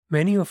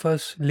Many of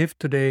us live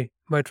today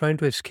by trying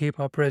to escape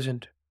our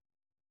present.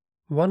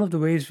 One of the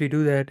ways we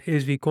do that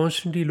is we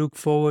constantly look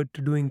forward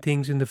to doing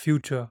things in the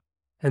future,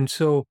 and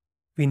so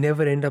we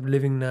never end up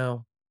living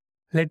now.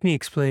 Let me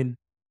explain.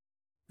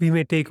 We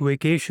may take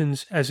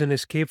vacations as an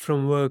escape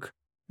from work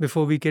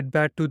before we get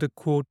back to the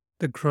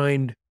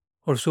grind,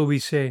 or so we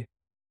say.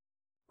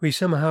 We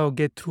somehow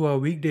get through our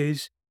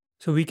weekdays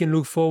so we can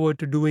look forward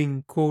to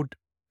doing,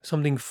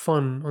 something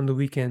fun on the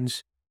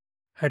weekends.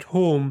 At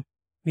home,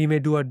 we may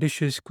do our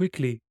dishes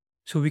quickly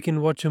so we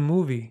can watch a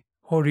movie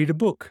or read a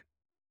book.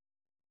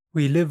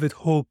 We live with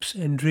hopes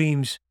and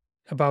dreams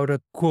about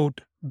a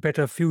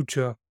better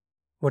future,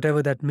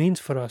 whatever that means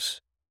for us.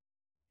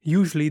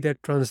 Usually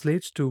that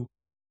translates to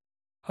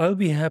I'll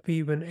be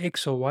happy when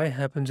X or Y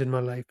happens in my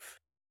life.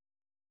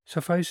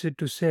 Suffice it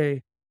to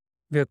say,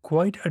 we are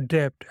quite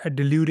adept at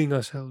deluding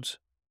ourselves.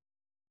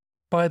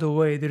 By the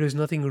way, there is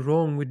nothing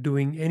wrong with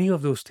doing any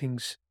of those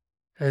things,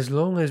 as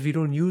long as we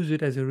don't use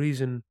it as a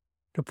reason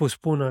to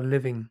postpone our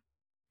living.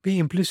 We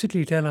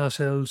implicitly tell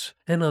ourselves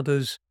and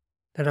others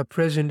that our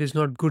present is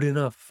not good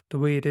enough the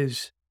way it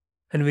is,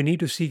 and we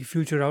need to seek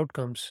future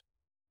outcomes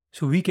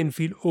so we can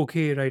feel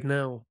okay right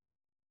now.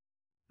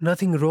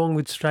 Nothing wrong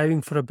with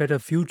striving for a better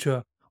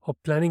future or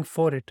planning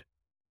for it,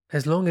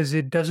 as long as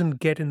it doesn't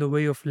get in the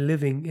way of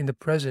living in the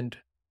present,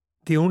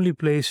 the only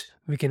place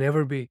we can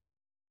ever be.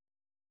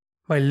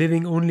 By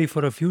living only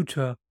for a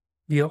future,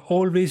 we are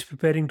always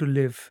preparing to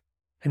live,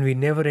 and we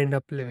never end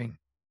up living.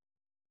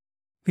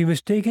 We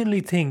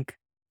mistakenly think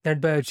that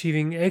by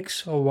achieving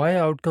X or Y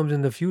outcomes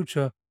in the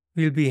future,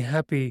 we'll be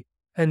happy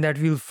and that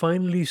we'll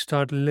finally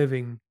start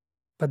living,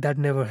 but that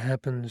never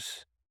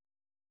happens.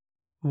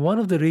 One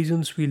of the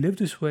reasons we live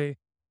this way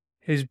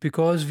is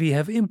because we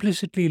have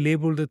implicitly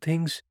labeled the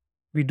things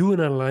we do in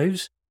our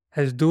lives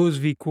as those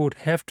we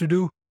have to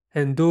do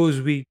and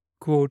those we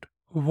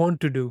want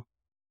to do,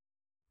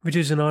 which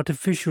is an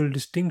artificial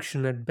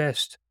distinction at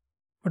best,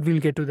 but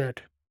we'll get to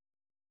that.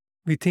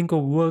 We think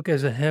of work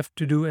as a have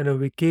to do and a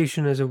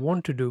vacation as a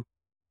want to do,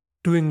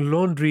 doing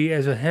laundry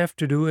as a have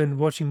to do and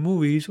watching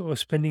movies or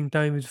spending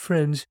time with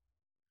friends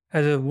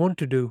as a want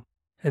to do,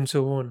 and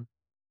so on.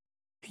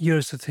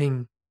 Here's the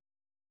thing.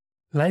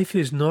 Life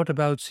is not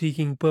about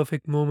seeking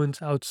perfect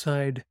moments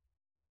outside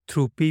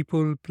through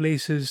people,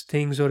 places,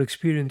 things, or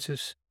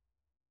experiences.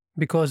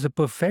 Because the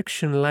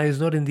perfection lies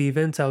not in the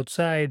events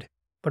outside,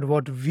 but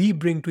what we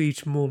bring to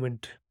each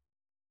moment.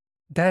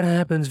 That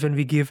happens when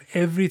we give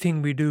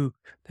everything we do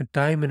the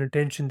time and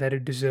attention that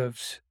it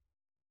deserves.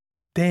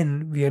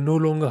 Then we are no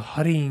longer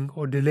hurrying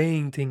or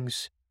delaying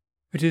things,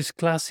 which is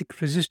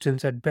classic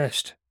resistance at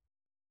best.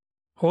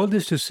 All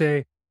this to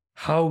say,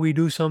 how we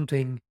do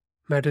something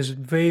matters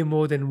way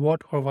more than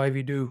what or why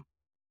we do.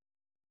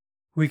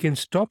 We can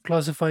stop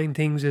classifying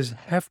things as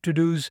have to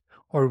do's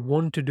or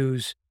want to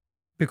do's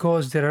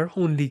because there are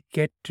only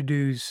get to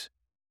do's.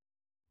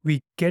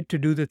 We get to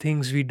do the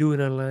things we do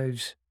in our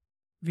lives.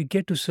 We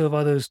get to serve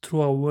others through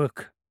our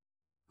work.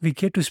 We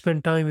get to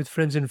spend time with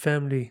friends and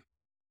family.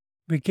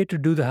 We get to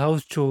do the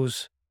house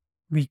chores.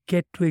 We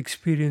get to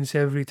experience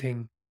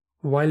everything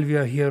while we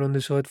are here on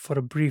this earth for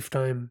a brief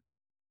time.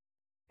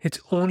 It's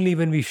only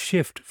when we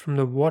shift from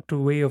the what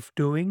way of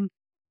doing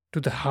to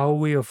the how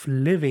way of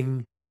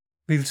living,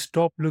 we'll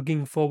stop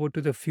looking forward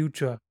to the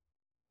future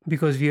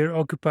because we are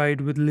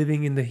occupied with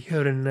living in the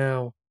here and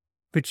now,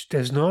 which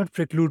does not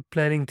preclude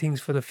planning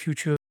things for the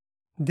future.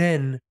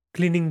 Then,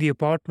 cleaning the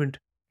apartment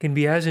can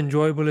be as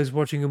enjoyable as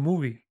watching a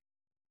movie.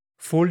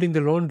 Folding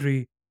the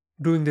laundry,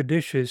 doing the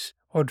dishes,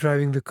 or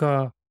driving the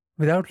car,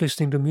 without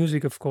listening to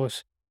music, of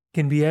course,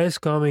 can be as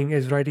calming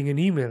as writing an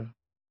email,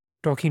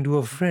 talking to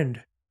a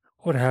friend,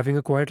 or having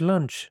a quiet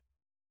lunch.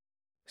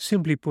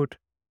 Simply put,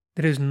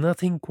 there is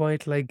nothing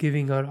quite like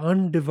giving our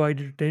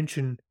undivided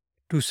attention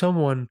to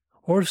someone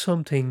or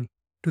something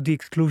to the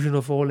exclusion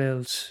of all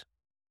else.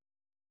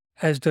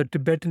 As the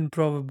Tibetan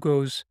proverb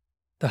goes,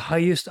 the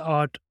highest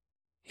art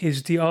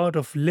is the art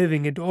of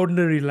living an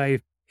ordinary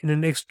life in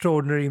an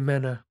extraordinary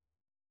manner.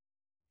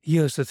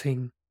 Here's the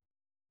thing.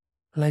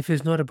 Life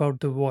is not about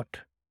the what,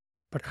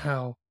 but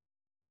how.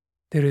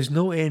 There is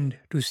no end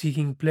to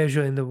seeking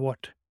pleasure in the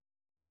what.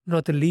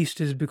 Not the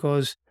least is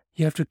because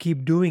you have to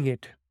keep doing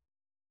it.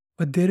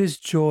 But there is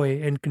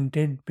joy and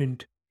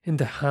contentment in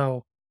the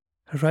how,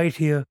 right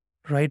here,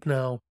 right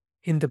now,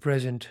 in the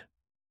present.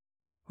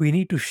 We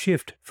need to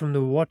shift from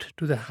the what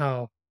to the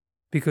how,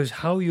 because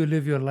how you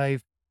live your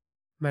life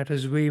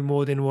matters way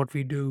more than what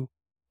we do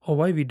or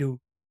why we do.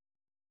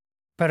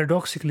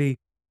 Paradoxically,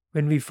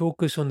 when we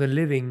focus on the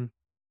living,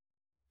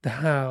 the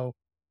how,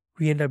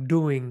 we end up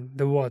doing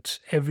the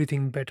what's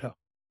everything better.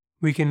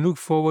 We can look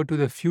forward to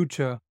the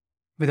future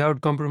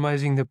without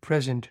compromising the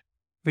present,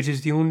 which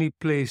is the only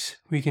place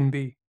we can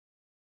be.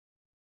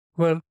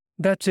 Well,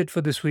 that's it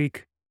for this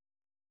week.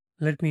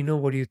 Let me know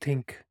what you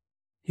think.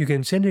 You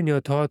can send in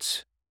your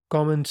thoughts,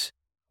 comments,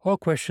 or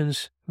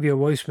questions via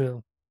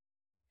voicemail.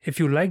 If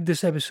you liked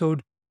this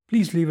episode,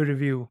 please leave a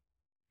review.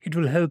 It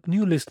will help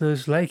new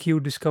listeners like you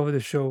discover the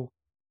show.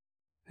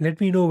 Let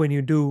me know when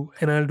you do,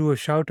 and I'll do a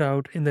shout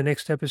out in the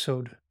next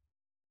episode.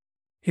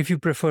 If you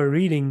prefer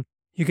reading,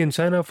 you can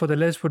sign up for the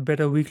Less But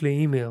Better weekly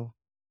email.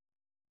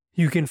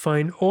 You can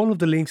find all of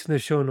the links in the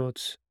show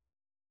notes.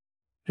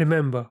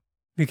 Remember,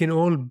 we can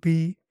all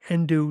be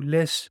and do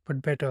less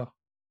but better.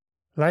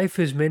 Life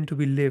is meant to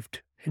be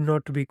lived and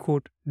not to be,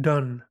 quote,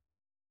 done.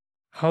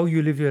 How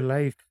you live your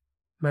life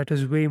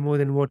matters way more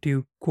than what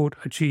you, quote,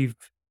 achieve.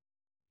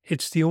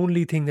 It's the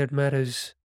only thing that matters.